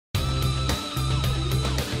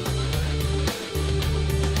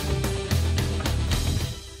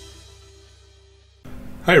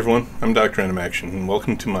Hi everyone, I'm Dr.Animaction, and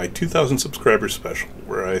welcome to my 2,000 subscribers special,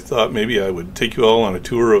 where I thought maybe I would take you all on a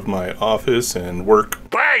tour of my office and work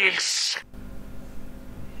Place!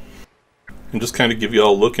 and just kind of give you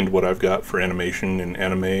all a look into what I've got for animation and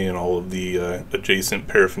anime and all of the adjacent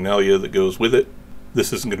paraphernalia that goes with it.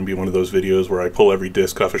 This isn't going to be one of those videos where I pull every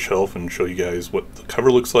disc off a shelf and show you guys what the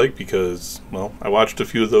cover looks like because, well, I watched a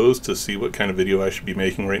few of those to see what kind of video I should be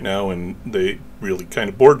making right now, and they really kind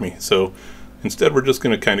of bored me. So instead, we're just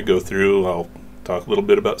going to kind of go through. I'll talk a little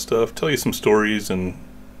bit about stuff, tell you some stories, and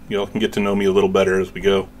you all can get to know me a little better as we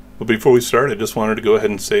go. But before we start, I just wanted to go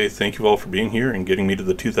ahead and say thank you all for being here and getting me to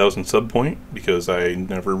the 2,000 sub point, because I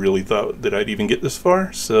never really thought that I'd even get this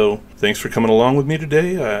far. So thanks for coming along with me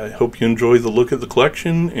today. I hope you enjoy the look at the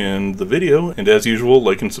collection and the video. And as usual,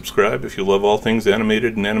 like and subscribe if you love all things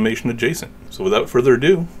animated and animation adjacent. So without further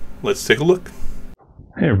ado, let's take a look.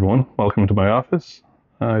 Hey everyone, welcome to my office.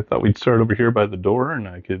 I thought we'd start over here by the door, and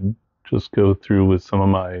I could just go through with some of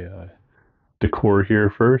my decor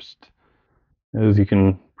here first. As you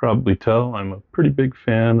can probably tell, I'm a pretty big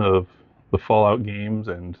fan of the Fallout games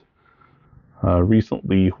and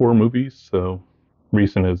recently horror movies. So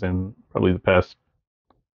recent as in probably the past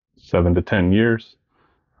 7 to 10 years.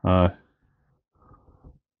 I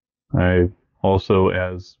also,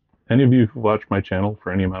 as any of you who watch my channel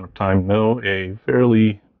for any amount of time know, a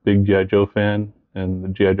fairly big G.I. Joe fan, and the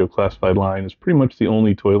G.I. Joe Classified line is pretty much the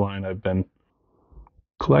only toy line I've been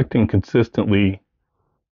collecting consistently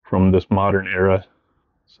from this modern era.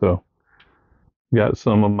 So got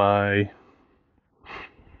some of my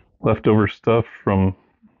leftover stuff from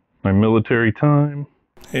my military time.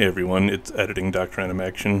 Hey everyone, it's Editing Dr.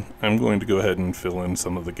 Animaction. I'm going to go ahead and fill in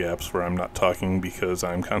some of the gaps where I'm not talking because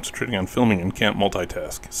I'm concentrating on filming and can't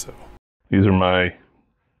multitask. So these are my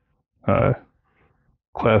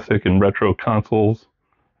classic and retro consoles.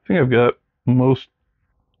 I think I've got most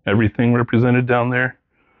everything represented down there,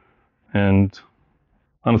 and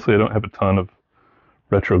honestly I don't have a ton of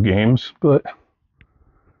retro games, but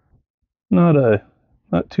not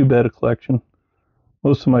too bad a collection.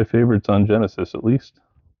 Most of my favorites on Genesis, at least.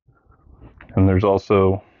 And there's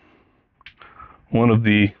also one of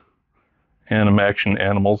the Animaction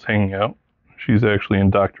animals hanging out. She's actually in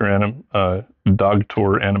Dr.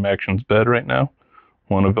 Animaction's bed right now.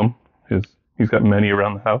 One of them is, he's got many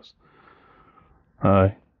around the house.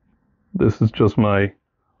 This is just my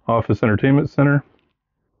office entertainment center.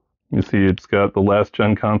 You see it's got the last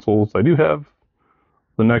gen consoles. I do have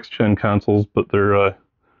the next gen consoles, but they're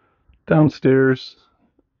downstairs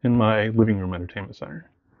in my living room entertainment center.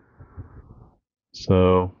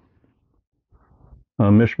 So a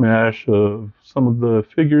mishmash of some of the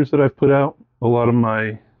figures that I've put out. A lot of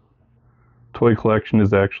my toy collection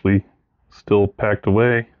is actually still packed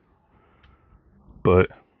away, but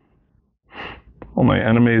all my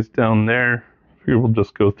animes down there. Here we'll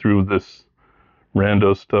just go through this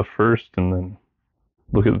rando stuff first and then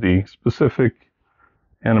look at the specific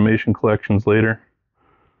animation collections later.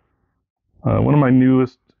 One of my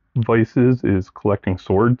newest vices is collecting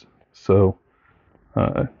swords. So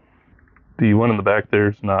the one in the back there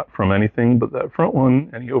is not from anything, but that front one,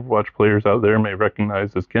 any Overwatch players out there may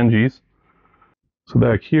recognize as Genji's. So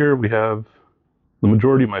back here we have the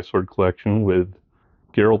majority of my sword collection, with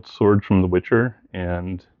Geralt's sword from The Witcher,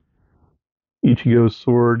 and Ichigo's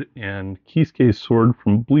sword, and Kisuke's sword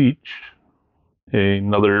from Bleach,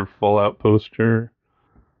 another Fallout poster,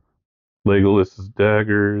 Legolas's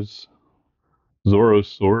daggers, Zoro's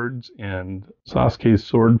swords, and Sasuke's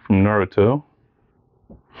sword from Naruto.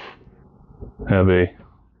 Have a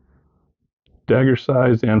dagger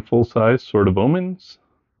size and full size Sword of Omens,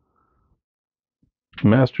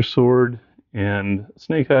 Master Sword, and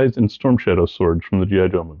Snake Eyes and Storm Shadow swords from the G.I.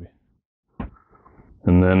 Joe movie.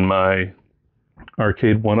 And then my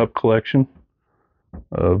arcade one-up collection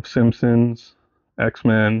of Simpsons,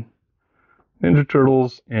 X-Men, Ninja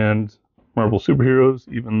Turtles, and Marvel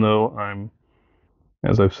superheroes, even though I'm,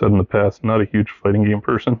 as I've said in the past, not a huge fighting game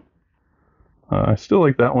person. I still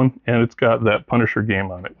like that one, and it's got that Punisher game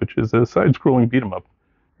on it, which is a side-scrolling beat-em-up,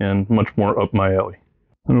 and much more up my alley.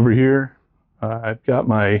 And over here, I've got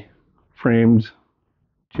my framed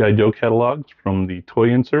G.I. Joe catalogs from the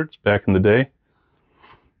toy inserts back in the day.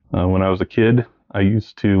 When I was a kid, I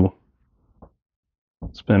used to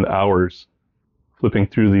spend hours flipping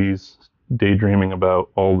through these, daydreaming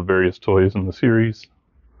about all the various toys in the series.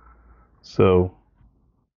 So,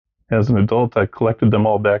 as an adult, I collected them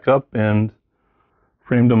all back up and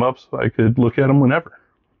framed them up so I could look at them whenever.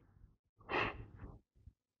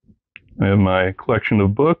 I have my collection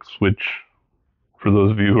of books, which, for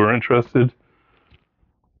those of you who are interested,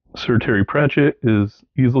 Sir Terry Pratchett is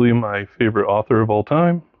easily my favorite author of all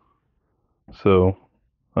time. So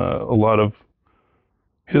a lot of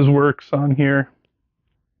his works on here,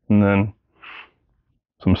 and then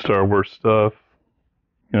some Star Wars stuff.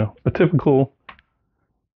 You know, a typical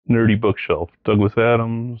nerdy bookshelf. Douglas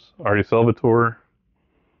Adams, Ari Salvatore,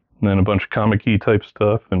 and then a bunch of comic-y type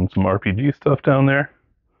stuff and some RPG stuff down there.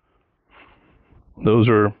 Those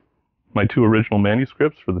are my two original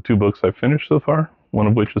manuscripts for the two books I've finished so far, one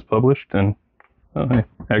of which is published, and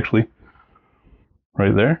actually,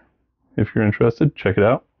 right there, if you're interested, check it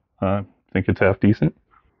out. I think it's half decent.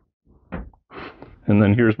 And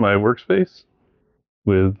then here's my workspace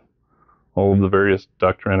with all of the various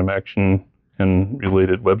Dr.Animaction and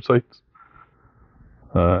related websites.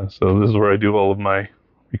 So this is where I do all of my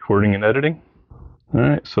recording and editing. All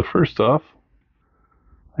right, so first off,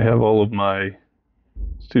 I have all of my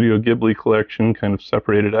Studio Ghibli collection kind of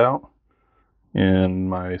separated out, and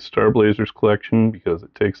my Star Blazers collection because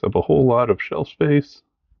it takes up a whole lot of shelf space,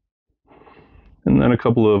 and then a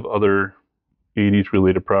couple of other 80s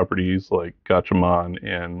related properties like Gatchaman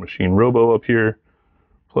and Machine Robo up here,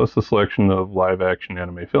 plus a selection of live action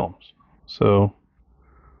anime films. So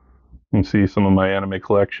you can see some of my anime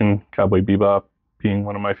collection, Cowboy Bebop being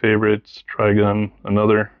one of my favorites, Trigun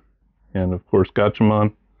another, and of course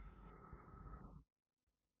Gatchaman.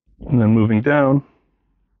 And then moving down,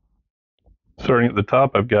 starting at the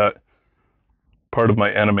top, I've got part of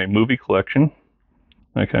my anime movie collection.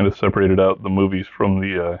 I kind of separated out the movies from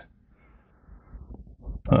the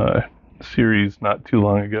series not too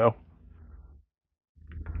long ago.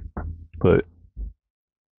 But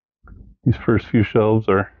these first few shelves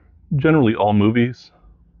are generally all movies.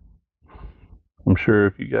 I'm sure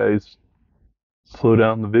if you guys slow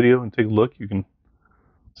down the video and take a look, you can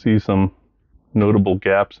see some notable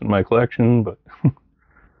gaps in my collection. But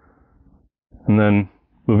and then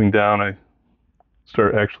moving down, I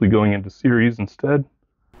start actually going into series instead.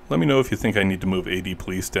 Let me know if you think I need to move AD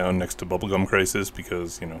Police down next to Bubblegum Crisis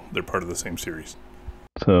because, you know, they're part of the same series.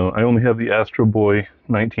 So I only have the Astro Boy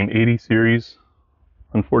 1980 series,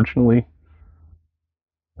 unfortunately.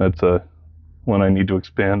 That's one I need to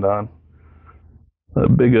expand on.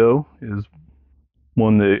 Big O is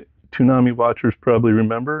one that Toonami watchers probably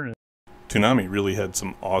remember. Toonami really had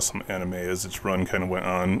some awesome anime as its run kind of went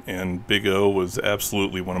on, and Big O was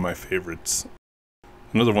absolutely one of my favorites.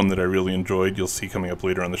 Another one that I really enjoyed you'll see coming up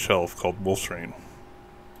later on the shelf called Wolf's Rain.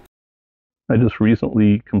 I just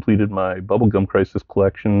recently completed my Bubblegum Crisis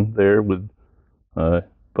collection there with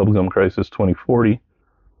Bubblegum Crisis 2040.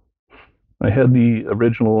 I had the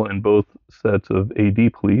original in both sets of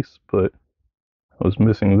AD Police, but I was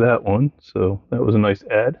missing that one, so that was a nice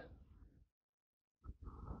add.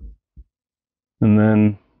 And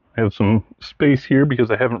then I have some space here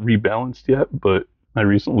because I haven't rebalanced yet, but I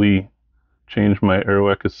recently changed my Arrow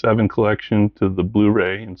Echo 7 collection to the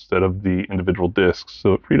Blu-ray instead of the individual discs,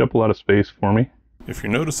 so it freed up a lot of space for me. If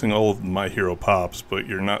you're noticing all of My Hero pops, but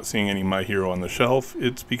you're not seeing any My Hero on the shelf,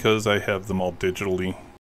 it's because I have them all digitally.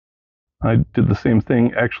 I did the same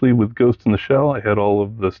thing actually with Ghost in the Shell. I had all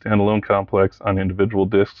of the standalone complex on individual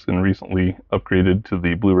discs and recently upgraded to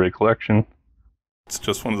the Blu-ray collection. It's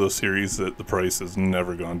just one of those series that the price has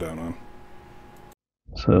never gone down on.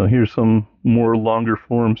 So here's some more longer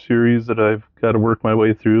form series that I've got to work my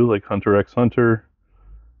way through, like Hunter x Hunter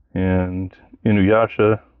and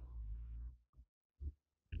Inuyasha.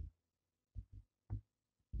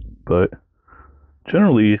 But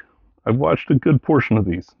generally, I've watched a good portion of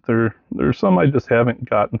these. There are some I just haven't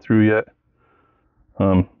gotten through yet.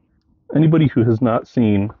 Anybody who has not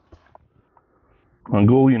seen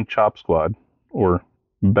Mongolian Chop Squad, or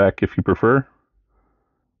Beck if you prefer,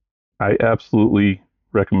 I absolutely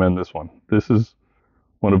recommend this one. This is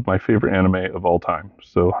one of my favorite anime of all time,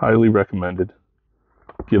 so highly recommended.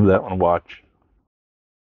 Give that one a watch.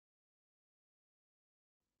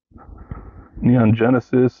 Neon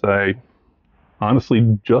Genesis, I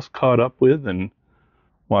honestly just caught up with and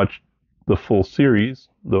watched the full series,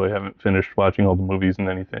 though I haven't finished watching all the movies and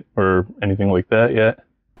anything like that yet.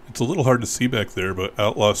 It's a little hard to see back there, but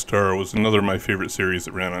Outlaw Star was another of my favorite series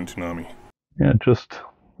that ran on Toonami. Yeah, just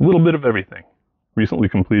a little bit of everything. Recently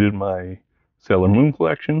completed my Sailor Moon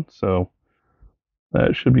collection, so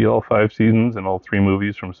that should be all 5 seasons and all 3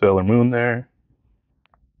 movies from Sailor Moon there.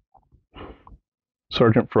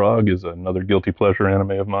 Sergeant Frog is another guilty pleasure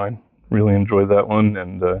anime of mine. Really enjoy that one,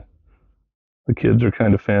 and the kids are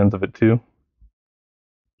kind of fans of it too.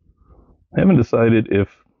 I haven't decided if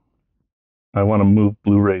I want to move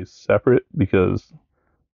Blu-rays separate because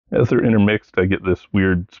as they're intermixed, I get this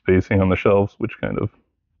weird spacing on the shelves, which kind of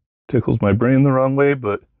tickles my brain the wrong way,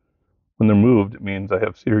 but when they're moved, it means I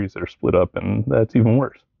have series that are split up, and that's even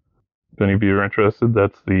worse. If any of you are interested,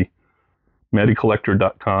 that's the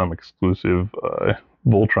MattyCollector.com exclusive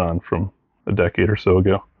Voltron from a decade or so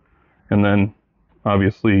ago. And then,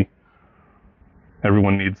 obviously,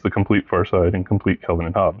 everyone needs the complete Far Side and complete Calvin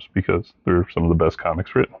and Hobbes because they're some of the best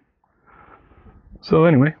comics written. So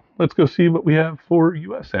anyway, let's go see what we have for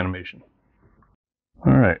US animation.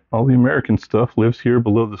 Alright, all the American stuff lives here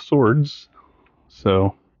below the swords.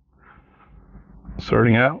 So,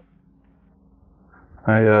 starting out,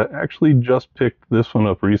 I actually just picked this one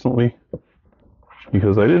up recently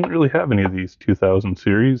because I didn't really have any of these 2000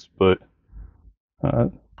 series, but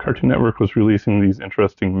Cartoon Network was releasing these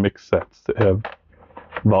interesting mix sets that have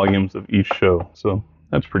volumes of each show, so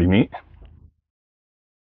that's pretty neat.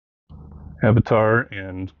 Avatar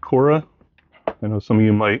and Korra. I know some of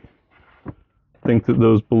you might think that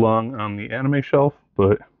those belong on the anime shelf,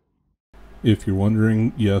 but if you're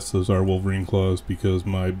wondering, yes, those are Wolverine claws because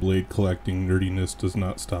my blade collecting nerdiness does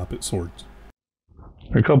not stop at swords.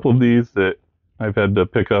 There are a couple of these that I've had to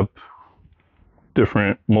pick up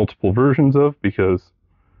different multiple versions of because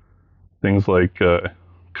things like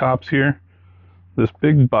Cops here, this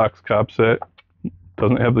big box Cop set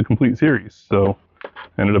doesn't have the complete series, so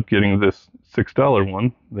I ended up getting this $6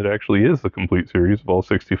 one that actually is the complete series of all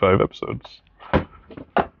 65 episodes.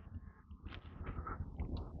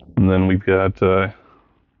 And then we've got some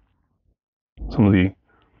of the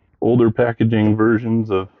older packaging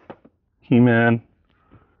versions of He-Man.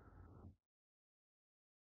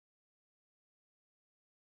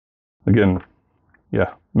 Again,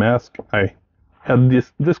 yeah, Mask. I had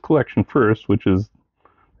this collection first, which is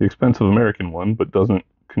the expensive American one, but doesn't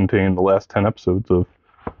contain the last 10 episodes of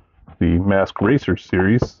the Mask Racer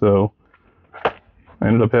series, so I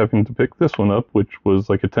ended up having to pick this one up, which was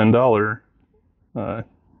like a $10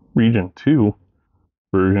 Region 2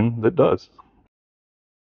 version that does.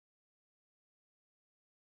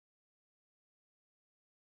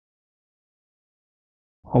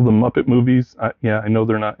 All the Muppet movies, yeah, I know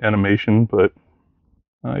they're not animation, but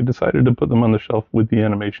I decided to put them on the shelf with the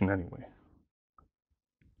animation anyway.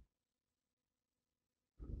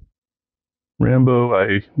 Rambo,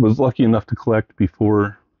 I was lucky enough to collect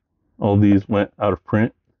before all these went out of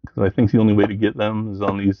print, because I think the only way to get them is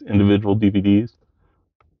on these individual DVDs.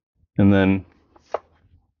 And then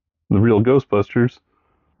the real Ghostbusters,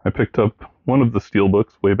 I picked up one of the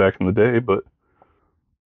steelbooks way back in the day, but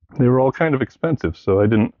they were all kind of expensive, so I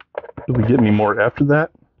didn't really get any more after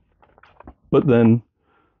that. But then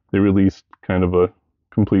they released kind of a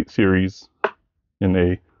complete series in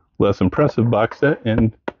a less impressive box set,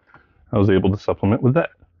 and I was able to supplement with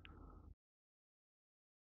that.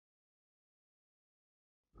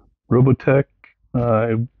 Robotech,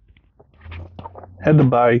 I had to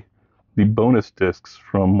buy the bonus discs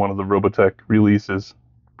from one of the Robotech releases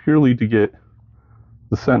purely to get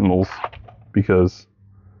the Sentinels because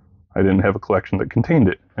I didn't have a collection that contained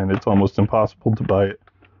it, and it's almost impossible to buy it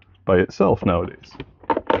by itself nowadays.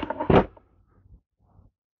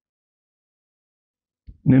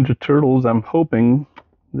 Ninja Turtles, I'm hoping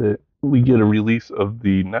that we get a release of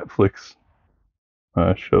the Netflix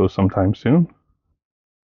show sometime soon.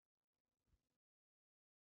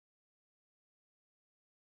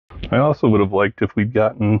 I also would have liked if we'd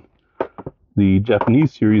gotten the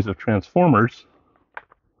Japanese series of Transformers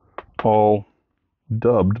all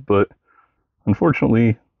dubbed, but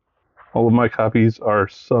unfortunately all of my copies are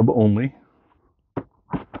sub only,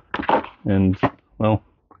 and well,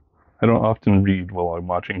 I don't often read while I'm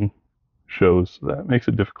watching shows, so that makes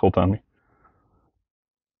it difficult on me.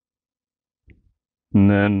 And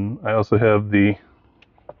then I also have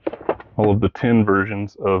all of the tin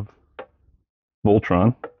versions of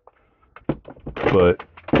Voltron, but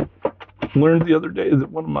learned the other day that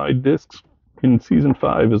one of my discs in season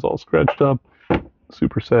 5 is all scratched up.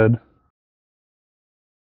 Super sad.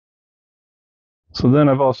 So then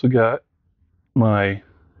I've also got my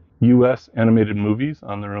US animated movies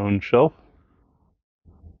on their own shelf,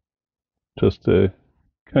 just to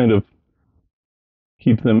kind of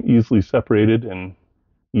keep them easily separated and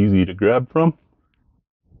easy to grab from.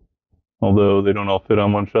 Although they don't all fit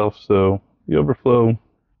on one shelf, so the overflow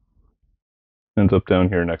ends up down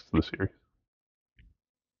here next to the series.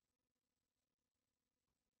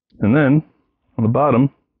 And then on the bottom,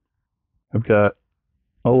 I've got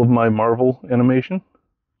all of my Marvel animation,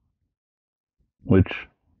 which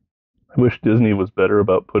I wish Disney was better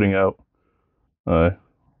about putting out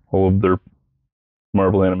all of their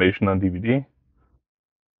Marvel animation on DVD.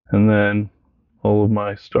 And then all of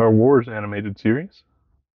my Star Wars animated series,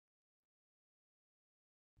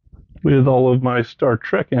 with all of my Star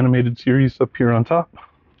Trek animated series up here on top.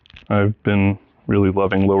 I've been really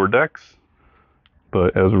loving Lower Decks,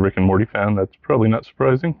 but as a Rick and Morty fan, that's probably not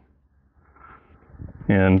surprising.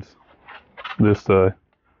 And this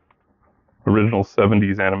original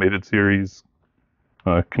 70s animated series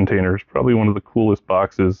container is probably one of the coolest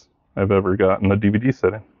boxes I've ever gotten a DVD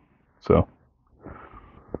set in. So,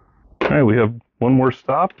 alright, we have one more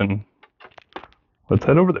stop, and let's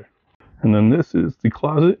head over there. And then this is the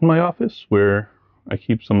closet in my office where I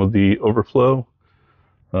keep some of the overflow.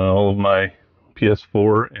 All of my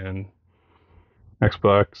PS4 and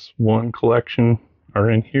Xbox One collection are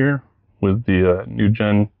in here, with the new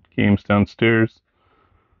gen games downstairs.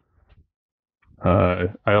 I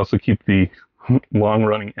also keep the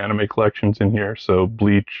long-running anime collections in here, so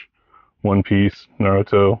Bleach, One Piece,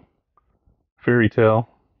 Naruto, Fairy Tail.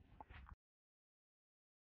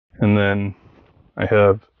 And then I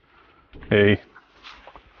have a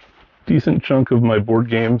decent chunk of my board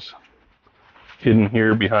games hidden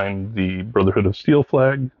here behind the Brotherhood of Steel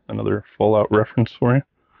flag, another Fallout reference for you.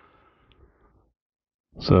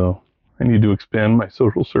 So I need to expand my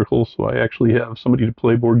social circle so I actually have somebody to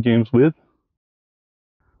play board games with,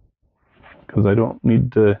 because I don't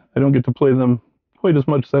get to play them quite as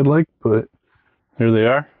much as I'd like, but here they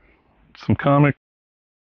are. Some comics.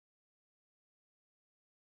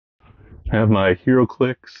 I have my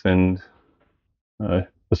HeroClix and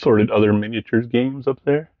assorted other miniatures games up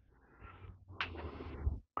there.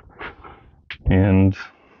 And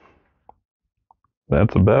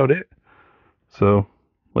that's about it. So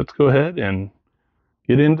let's go ahead and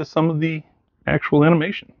get into some of the actual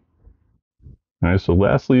animation. Alright, so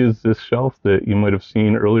lastly is this shelf that you might have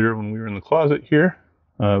seen earlier when we were in the closet here,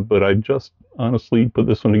 but I just honestly put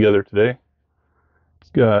this one together today.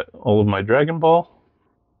 It's got all of my Dragon Ball,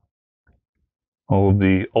 all of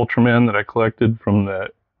the Ultraman that I collected from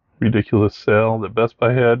that ridiculous sale that Best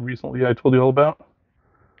Buy had recently I told you all about,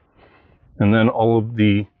 and then all of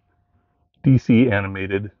the DC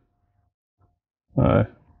animated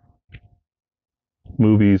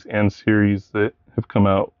movies and series that have come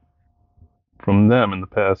out from them in the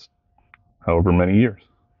past however many years,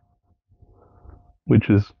 which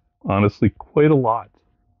is honestly quite a lot.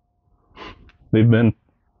 They've been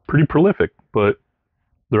pretty prolific, but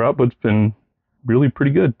their output's been really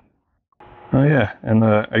pretty good. Oh yeah, and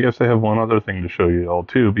I guess I have one other thing to show you all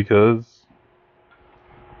too, because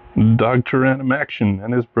Dr.Animaction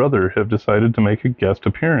and his brother have decided to make a guest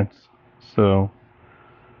appearance. So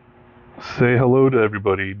say hello to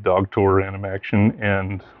everybody, Dr.Animaction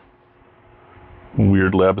and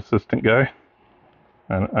weird lab assistant guy.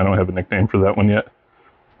 I don't have a nickname for that one yet.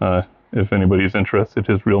 If anybody's interested,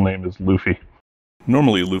 his real name is Luffy.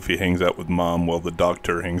 Normally Luffy hangs out with Mom while the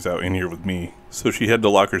doctor hangs out in here with me, so she had to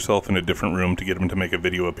lock herself in a different room to get him to make a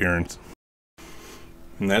video appearance.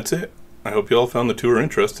 And that's it. I hope you all found the tour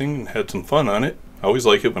interesting and had some fun on it. I always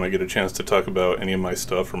like it when I get a chance to talk about any of my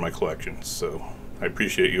stuff or my collections, so I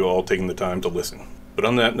appreciate you all taking the time to listen. But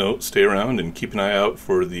on that note, stay around and keep an eye out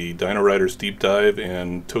for the Dino Riders Deep Dive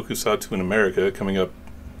and Tokusatsu in America coming up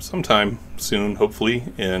sometime soon, hopefully,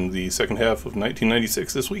 in the second half of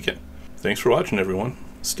 1996 this weekend. Thanks for watching, everyone.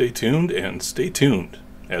 Stay tuned, and stay tuned,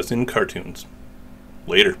 as in cartoons.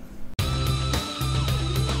 Later.